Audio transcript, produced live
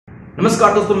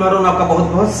नमस्कार दोस्तों, मैं रोहन आपका बहुत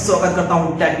बहुत स्वागत करता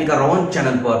हूं टेक्निकल रोहन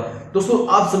चैनल पर। दोस्तों,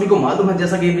 आप सभी को मालूम है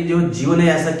जैसा कि जो जियो ने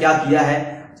ऐसा क्या किया है,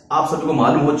 आप सभी को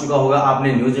मालूम हो चुका होगा।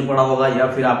 आपने न्यूज में पढ़ा होगा या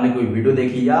फिर आपने कोई वीडियो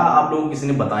देखी या आप लोगों को किसी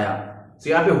ने बताया। तो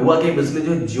यहाँ पे हुआ कि बेसिकली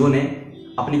जो जियो ने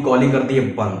अपनी कॉलिंग कर दी है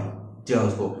बंद। जी हाँ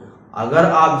दोस्तों, अगर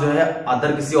आप जो है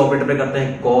अदर किसी ऑपरेटर पे करते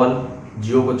हैं कॉल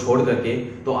जियो को छोड़ करके,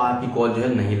 तो आपकी कॉल जो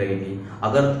है नहीं लगेगी।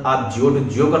 अगर आप जियो टू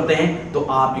जियो करते हैं तो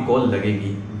आपकी कॉल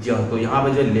लगेगी। जी हाँ, तो यहाँ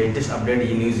पे जो लेटेस्ट अपडेट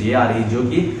ये न्यूज ये आ रही है जो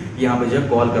कि यहाँ पे जो है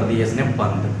कॉल कर दी है इसने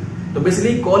बंद। तो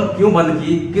बेसिकली कॉल क्यों बंद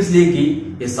की, किस लिए की,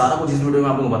 ये सारा कुछ इस वीडियो में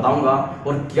आप लोगों को बताऊंगा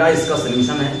और क्या इसका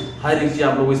सोल्यूशन है, हर एक चीज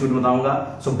आप लोगों को इस वीडियो में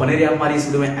बताऊंगा। सो बने रहिए हमारी इस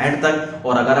वीडियो में एंड तक।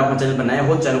 और अगर आप हमारे चैनल पर नए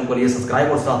हो, चैनल को करिए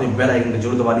सब्सक्राइब और साथ में बेल आइकन को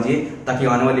जरूर दबा दीजिए ताकि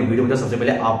आने वाली वीडियो जो सबसे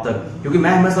पहले आप तक, क्योंकि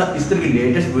मैं हमेशा इस तरह की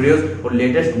लेटेस्ट वीडियोस और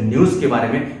लेटेस्ट न्यूज के बारे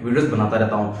में वीडियोस बनाता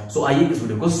रहता हूं। सो आइए इस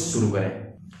वीडियो को शुरू करें।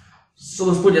 सो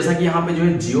दोस्तों, जैसा कि यहाँ पे जो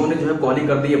है जियो ने जो है कॉलिंग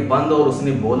कर दी है बंद और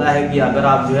उसने बोला है कि अगर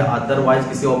आप जो है अदरवाइज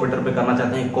किसी ऑपरेटर पे करना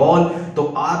चाहते हैं कॉल तो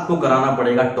आपको कराना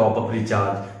पड़ेगा टॉपअप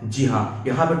रिचार्ज। जी हाँ,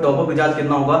 यहाँ पे टॉपअप रिचार्ज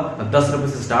कितना होगा, 10 रुपए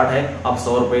से स्टार्ट है। आप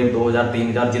 100 रुपए, 2000,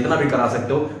 3000 जितना भी करा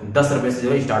सकते हो, 10 रुपए से जो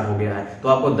है स्टार्ट हो गया है। तो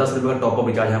आपको 10 रुपए का टॉपअप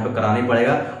रिचार्ज यहाँ पे कराना ही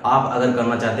पड़ेगा, आप अगर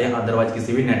करना चाहते हैं अदरवाइज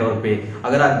किसी भी नेटवर्क पे।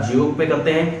 अगर आप जियो पे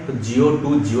करते हैं तो जियो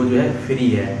टू जियो जो है फ्री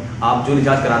है। आप जो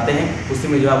रिचार्ज कराते हैं उसी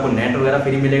में जो है आपको नेट वगैरह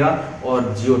फ्री मिलेगा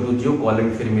और जियो टू जियो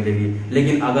कॉलिंग फ्री मिलेगी।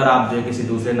 लेकिन अगर आप जो है किसी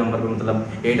दूसरे नंबर पे,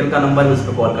 मतलब एयरटेल का नंबर है, उस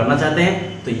पर कॉल करना चाहते हैं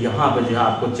तो यहाँ पे जो है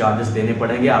आपको चार्जेस देने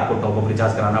पड़ेंगे, आपको टॉपअप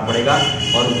रिचार्ज कराना पड़ेगा।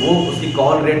 और वो उसकी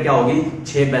कॉल रेट क्या होगी,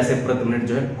 6 पैसे प्रति मिनट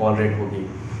जो है कॉल रेट होगी।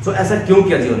 सो ऐसा क्यों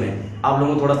किया जियो ने, आप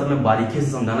लोगों को थोड़ा सा मैं बारीकी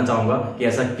से समझाना चाहूंगा कि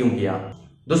ऐसा क्यों किया।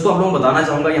 दोस्तों, आप लोगों को बताना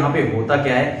चाहूंगा यहाँ पे होता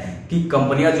क्या है कि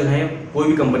कंपनियां जो है, कोई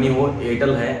भी कंपनी हो,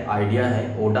 एयरटेल है, आइडिया है,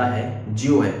 ओडा है,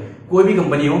 जियो है, कोई भी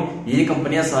कंपनी हो, ये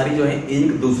कंपनियां सारी जो है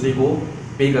एक दूसरे को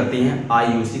पे करती हैं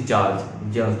आईयूसी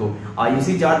चार्ज। जी दोस्तों,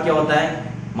 आईयूसी चार्ज क्या होता है,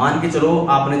 मान के चलो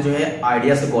आपने जो है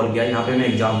आइडिया से कॉल किया। यहाँ पे मैं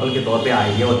एग्जांपल के तौर पे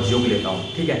आइडिया और जियो को लेता हूँ,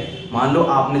 ठीक है। मान लो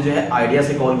आपने जो है आइडिया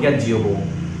से कॉल किया जियो को।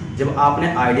 जब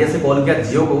आपने आइडिया से कॉल किया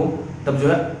जियो को, तब जो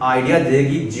है आइडिया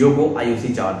देगी जियो को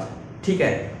आईयूसी चार्ज, ठीक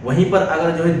है। वहीं पर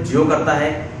अगर जो है जियो करता है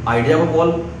आइडिया को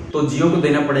कॉल, तो जियो को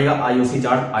देना पड़ेगा आईयूसी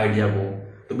चार्ज आइडिया को।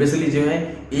 तो बेसिकली जो है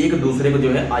एक दूसरे को जो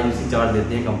है आईयूसी चार्ज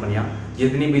देती हैं कंपनियां,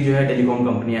 जितनी भी जो है टेलीकॉम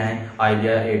कंपनियां हैं,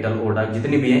 आइडिया, एयरटेल, ओडा,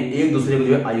 जितनी भी हैं, एक दूसरे को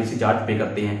जो है आईयूसी चार्ज पे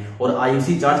करती हैं। और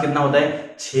आईयूसी चार्ज कितना होता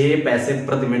है, 6 पैसे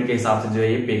प्रति मिनट के हिसाब से जो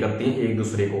है ये पे करती हैं एक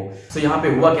दूसरे को। तो यहाँ पे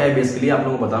हुआ क्या है, बेसिकली आप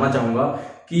लोगों को बताना चाहूंगा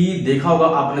कि देखा होगा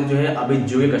आपने जो है अभी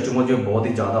जियो के कस्टमर जो है बहुत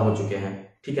ही ज्यादा हो चुके हैं,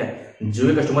 ठीक है। जियो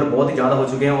के कस्टमर बहुत ही ज्यादा हो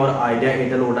चुके हैं और आइडिया,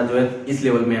 एयरटेल, ओडा जो है इस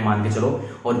लेवल में है मान के चलो,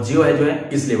 और जियो है जो है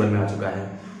इस लेवल में आ चुका है।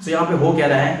 तो यहाँ पे हो क्या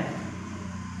रहा है,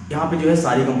 यहाँ पे जो है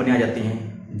सारी कंपनियां आ जाती हैं,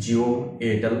 जियो,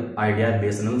 एयरटेल, आइडिया,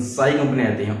 बीएसएनएल, सारी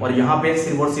कंपनियां आती हैं। और यहाँ पे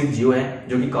सिर्फ और सिर्फ जियो है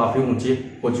जो कि काफी ऊंचे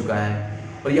हो चुका है।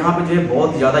 और यहाँ पे जो है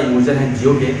बहुत ज्यादा यूजर हैं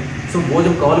जियो के। सो वो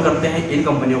जब कॉल करते हैं इन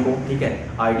कंपनियों को, ठीक है,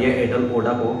 आइडिया, एयरटेल,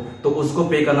 ओडा को, तो उसको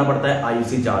पे करना पड़ता है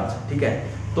आईयूसी चार्ज, ठीक है।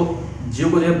 तो जियो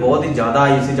को जो है बहुत ही ज्यादा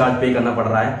आईयूसी चार्ज पे करना पड़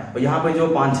रहा है। और यहाँ पे जो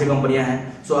 5-6 कंपनियां हैं,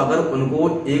 सो अगर उनको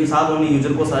एक साथ उन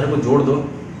यूजर को सारे को जोड़ दो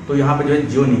तो यहाँ पे जो है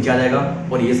जियो नीचे आ जाएगा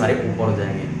और ये सारे ऊपर हो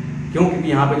जाएंगे। क्यों, क्योंकि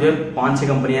यहाँ पे जो है 5-6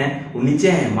 कंपनियां हैं, वो नीचे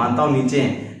हैं, मानता हूँ नीचे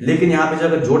हैं, लेकिन यहाँ पे जो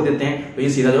अगर जोड़ देते हैं तो ये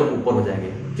सीधा जो ऊपर हो जाएंगे।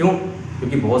 क्यों,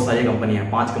 क्योंकि बहुत सारी कंपनियां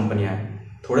हैं, 5 कंपनियां हैं,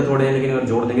 थोड़े थोड़े हैं, लेकिन अगर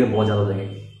जोड़ देंगे तो बहुत ज्यादा हो जाएंगे।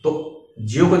 तो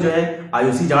जियो को जो है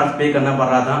आईयूसी चार्ज पे करना पड़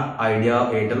रहा था आइडिया,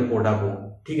 एयरटेल, ओडा को,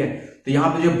 ठीक है। तो यहाँ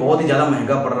पे जो बहुत ही ज्यादा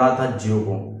महंगा पड़ रहा था जियो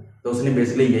को। तो उसने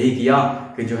बेसिकली यही किया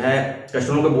कि जो है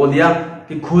कस्टमर को बोल दिया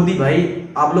कि खुद ही भाई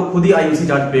आप लोग खुद ही आईयूसी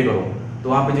चार्ज पे करो। तो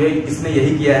वहां पे जो है इसने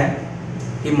यही किया है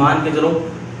कि मान के चलो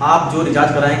आप जो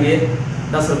रिचार्ज कराएंगे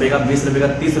 10 रुपए का, 20 रुपए का,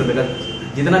 30 रुपए का,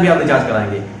 जितना भी आप रिचार्ज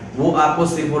कराएंगे वो आपको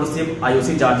सिर्फ और सिर्फ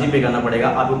आईयूसी चार्ज ही पे करना पड़ेगा।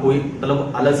 आपको कोई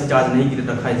मतलब अलग से चार्ज नहीं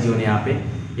रखा है जियो ने।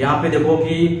 यहाँ पे देखो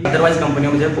कि अदरवाइज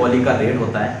कंपनियों में जो कॉलिंग का रेट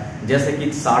होता है जैसे कि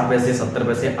 60 पैसे, 70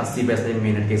 पैसे, 80 पैसे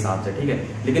मिनट के हिसाब से, ठीक है।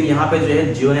 लेकिन यहाँ पे जो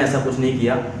है जियो ने ऐसा कुछ नहीं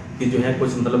किया कि जो है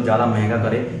कुछ मतलब ज्यादा महंगा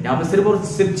करे। यहाँ पे सिर्फ और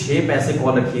सिर्फ 6 पैसे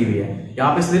कॉल रखी हुई है।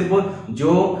 यहाँ पे सिर्फ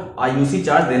जो आईयूसी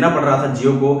चार्ज देना पड़ रहा था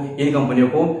जियो को, इन कंपनियों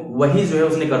को, वही जो है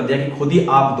उसने कर दिया कि खुद ही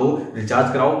आप दो,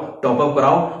 रिचार्ज कराओ, टॉपअप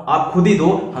कराओ, आप खुद ही दो,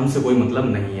 हमसे कोई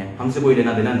मतलब नहीं है, हमसे कोई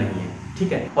लेना देना नहीं है,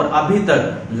 ठीक है। और अभी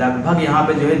तक लगभग यहाँ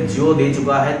पे जो है जियो दे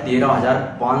चुका है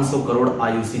 13,500 करोड़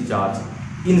आईयूसी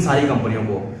चार्ज इन सारी कंपनियों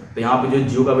को। तो यहाँ पे जो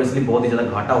जियो का बेसिकली बहुत ही ज्यादा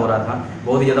घाटा हो रहा था,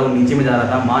 बहुत ही ज्यादा वो नीचे में जा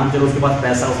रहा था। मान चलो उसके पास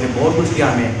पैसा, उसने बहुत कुछ किया।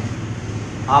 हमें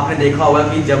आपने देखा होगा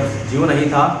कि जब जियो नहीं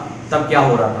था तब क्या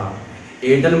हो रहा था,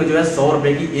 एयरटेल में जो है 100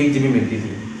 रुपए की 1 GB मिलती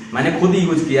थी। मैंने खुद ही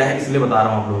यूज किया है इसलिए बता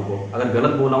रहा हूँ आप लोगों को, अगर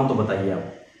गलत बोला हूं तो बताइए आप,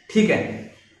 ठीक है।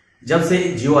 जब से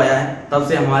जियो आया है तब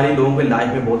से हमारे लोगों के लाइफ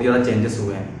में बहुत ज्यादा चेंजेस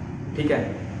हुए हैं, ठीक है।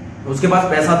 उसके पास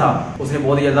पैसा था, उसने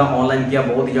बहुत ही ज्यादा ऑनलाइन किया,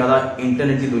 बहुत ही ज्यादा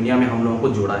इंटरनेट की दुनिया में हम लोगों को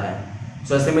जोड़ा है।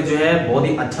 तो ऐसे में जो है बहुत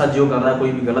ही अच्छा जियो कर रहा है,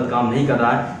 कोई भी गलत काम नहीं कर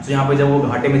रहा है। तो यहाँ पे जब वो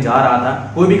घाटे में जा रहा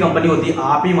था, कोई भी कंपनी होती है,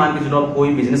 आप ही मान के चलो आप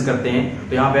कोई बिजनेस करते हैं,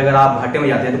 तो यहाँ पे अगर आप घाटे में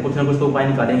जाते हैं तो कुछ ना कुछ तो उपाय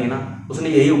निकालेंगे ना। उसने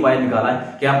यही उपाय निकाला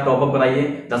है कि आप टॉपअप कराइए,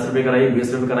 10 रुपए कराइए,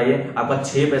 20 रुपए कराइए, आपका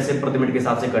 6 पैसे प्रति मिनट के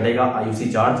हिसाब से कटेगा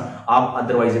IUC चार्ज, आप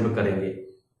अदरवाइज पे करेंगे।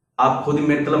 आप खुद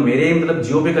मेरे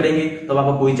जियो पे करेंगे तब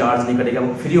आपको कोई चार्ज नहीं कटेगा,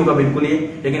 वो फ्री होगा बिल्कुल ही।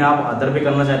 लेकिन आप अदर पे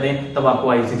करना चाहते हैं तब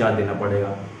आपको IUC चार्ज देना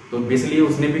पड़ेगा। तो बेसिकली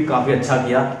उसने भी काफी अच्छा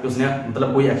किया कि उसने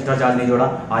कोई एक्स्ट्रा चार्ज नहीं जोड़ा,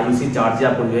 IUC चार्ज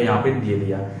आपको जो है यहाँ पे दे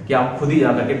दिया कि आप खुद ही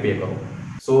जाकर के पे करो।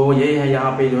 सो ये है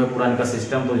यहाँ पे जो है पूरा इनका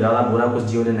सिस्टम। तो ज्यादा बुरा कुछ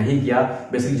जियो ने नहीं किया,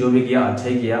 बेसिकली जो भी किया अच्छा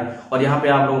ही किया। और यहाँ पे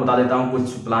आप लोगों को बता देता हूँ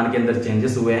कुछ प्लान के अंदर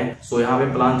चेंजेस हुए हैं। सो यहाँ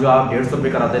पे प्लान जो आप 150 रुपए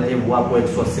कराते थे वो आपको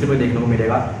 180 रुपए देखने को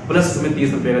मिलेगा, प्लस उसमें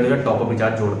 30 रुपए का जो है टॉपअप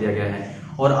रिचार्ज जोड़ दिया गया है।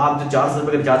 और आप जो 400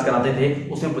 रुपए का रिचार्ज कराते थे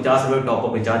उसमें 50 रुपए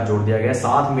टॉपअप रिचार्ज जोड़ दिया गया है,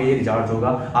 साथ में ये रिचार्ज होगा,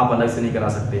 आप अलग से नहीं करा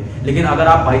सकते। लेकिन अगर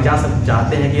आप बाई चांस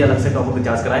चाहते हैं कि अलग से टॉपअप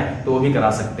रिचार्ज कराएं तो वो भी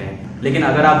करा सकते हैं। लेकिन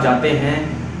अगर आप जाते हैं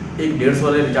एक 150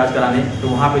 वाले रिचार्ज कराने तो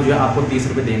वहां पे जो है आपको 30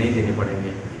 रुपए देने ही देने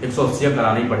पड़ेंगे, 180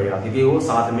 कराना ही पड़ेगा, क्योंकि वो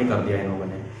साथ में कर दिया इन लोगों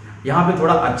ने। यहाँ पे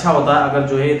थोड़ा अच्छा होता है अगर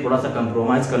जो है थोड़ा सा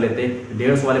कंप्रोमाइज कर लेते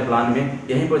 150 वाले प्लान में,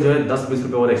 यहीं पर जो है 10-20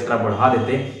 रुपए और एक्स्ट्रा बढ़ा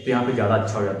देते तो यहाँ पे ज्यादा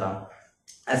अच्छा हो जाता।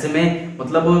 ऐसे में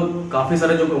काफी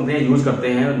सारे जो कंपनियां यूज करते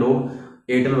हैं लोग,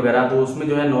 एयरटेल वगैरह, तो उसमें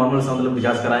जो है नॉर्मल सा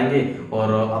रिचार्ज कराएंगे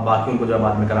और अब बाकी उनको जो है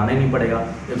बाद में कराना ही नहीं पड़ेगा।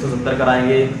 170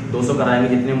 कराएंगे, 200 कराएंगे,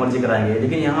 जितने मर्जी कराएंगे।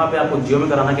 लेकिन यहाँ पे आपको जियो में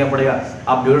कराना क्या पड़ेगा,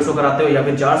 आप 150 कराते हो या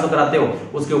फिर 400 कराते हो,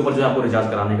 उसके ऊपर जो है आपको रिचार्ज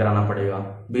कराना पड़ेगा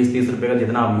 20-30 रुपए का,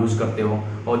 जितना आप यूज करते हो।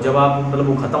 और जब आप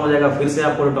वो खत्म हो जाएगा फिर से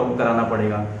आपको टॉपअप कराना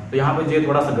पड़ेगा। तो यहाँ पे जो है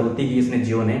थोड़ा सा गलती की इसने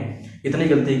जियो ने, इतनी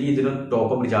गलती की जिन्होंने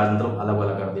टॉपअप रिचार्ज अलग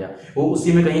अलग कर दिया। वो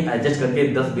उसी में कहीं एडजस्ट करके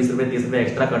 10-20 रुपए 30 रुपए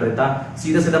एक्स्ट्रा कर देता,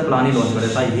 सीधा प्लान ही लॉन्च कर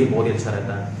देता, ये बहुत ही अच्छा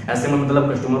रहता है। ऐसे में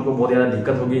कस्टमर को बहुत ज्यादा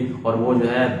दिक्कत होगी और वो जो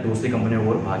है दूसरी कंपनी में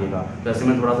और भागेगा। तो ऐसे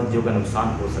में थोड़ा सा जियो का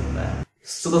नुकसान हो सकता है।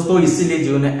 सो दोस्तों इसीलिए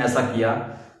जियो ने ऐसा किया।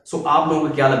 सो आप लोगों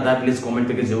को क्या लगता है प्लीज कमेंट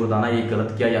करके जरूर बताना, ये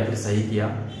गलत किया या फिर सही किया,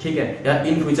 ठीक है, या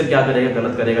इन फ्यूचर क्या करेगा,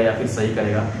 गलत करेगा या फिर सही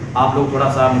करेगा, आप लोग थोड़ा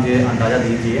सा मुझे अंदाजा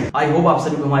दीजिए। आई होप आप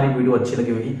सभी को हमारी वीडियो अच्छी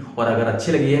लगी होगी, और अगर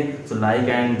अच्छी लगी है तो like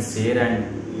and share and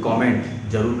comment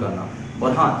जरूर करना।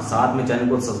 और हाँ, साथ में चैनल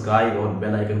को सब्सक्राइब और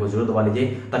बेल आइकन को जरूर दबा लीजिए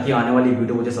ताकि आने वाली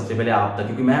वीडियो मुझे सबसे पहले आप तक,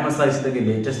 क्योंकि मैं हमेशा इस तरह की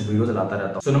लेटेस्ट वीडियो लाता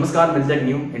रहता हूँ। सो नमस्कार, मिलते हैं एक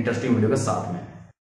न्यू इंटरेस्टिंग वीडियो के साथ में।